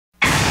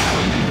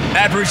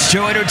Average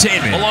Joe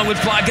Entertainment, along with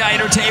Fly Guy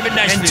Entertainment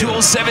Nashville,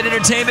 and 207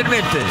 Entertainment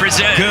Memphis,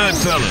 present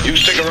Goodfellas. You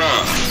stick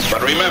around, but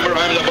remember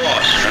I'm the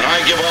boss, and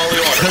I give all the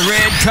orders. The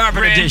Red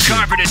Carpet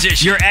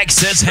Edition. Your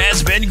access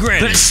has been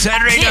granted. This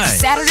Saturday night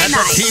at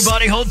the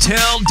Peabody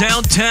Hotel,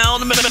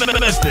 downtown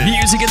Memphis.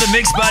 Music in the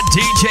mix by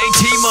DJ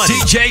T Money,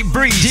 DJ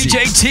Breezy,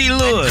 DJ T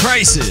Lewis,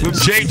 Crisis, with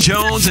Jay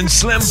Jones and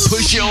Slim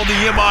Pushy on the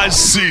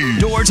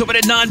MIC. Doors open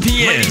at 9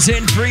 p.m. Ladies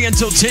in free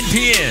until 10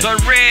 p.m. The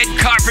Red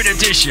Carpet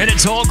Edition. And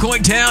it's all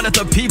going down at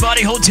the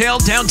Peabody Hotel,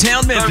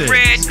 downtown Memphis. The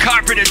Red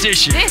Carpet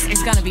Edition. This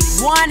is going to be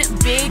one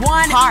big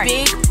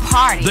party.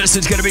 This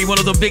is going to be one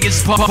of the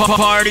biggest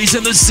parties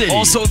in the city.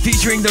 Also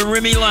featuring the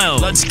Remy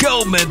Lounge. Let's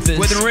go, Memphis,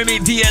 with Remy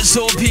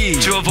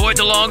VSOP. To avoid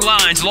the long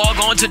lines, log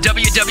on to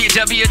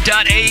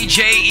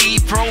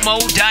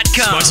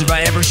www.ajepromo.com. Sponsored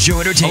by Average Joe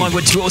Entertainment, along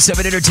with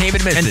 207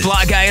 Entertainment Memphis and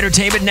Fly Guy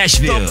Entertainment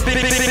Nashville. The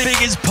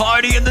biggest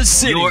party in the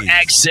city. Your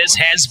access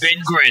has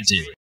been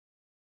granted.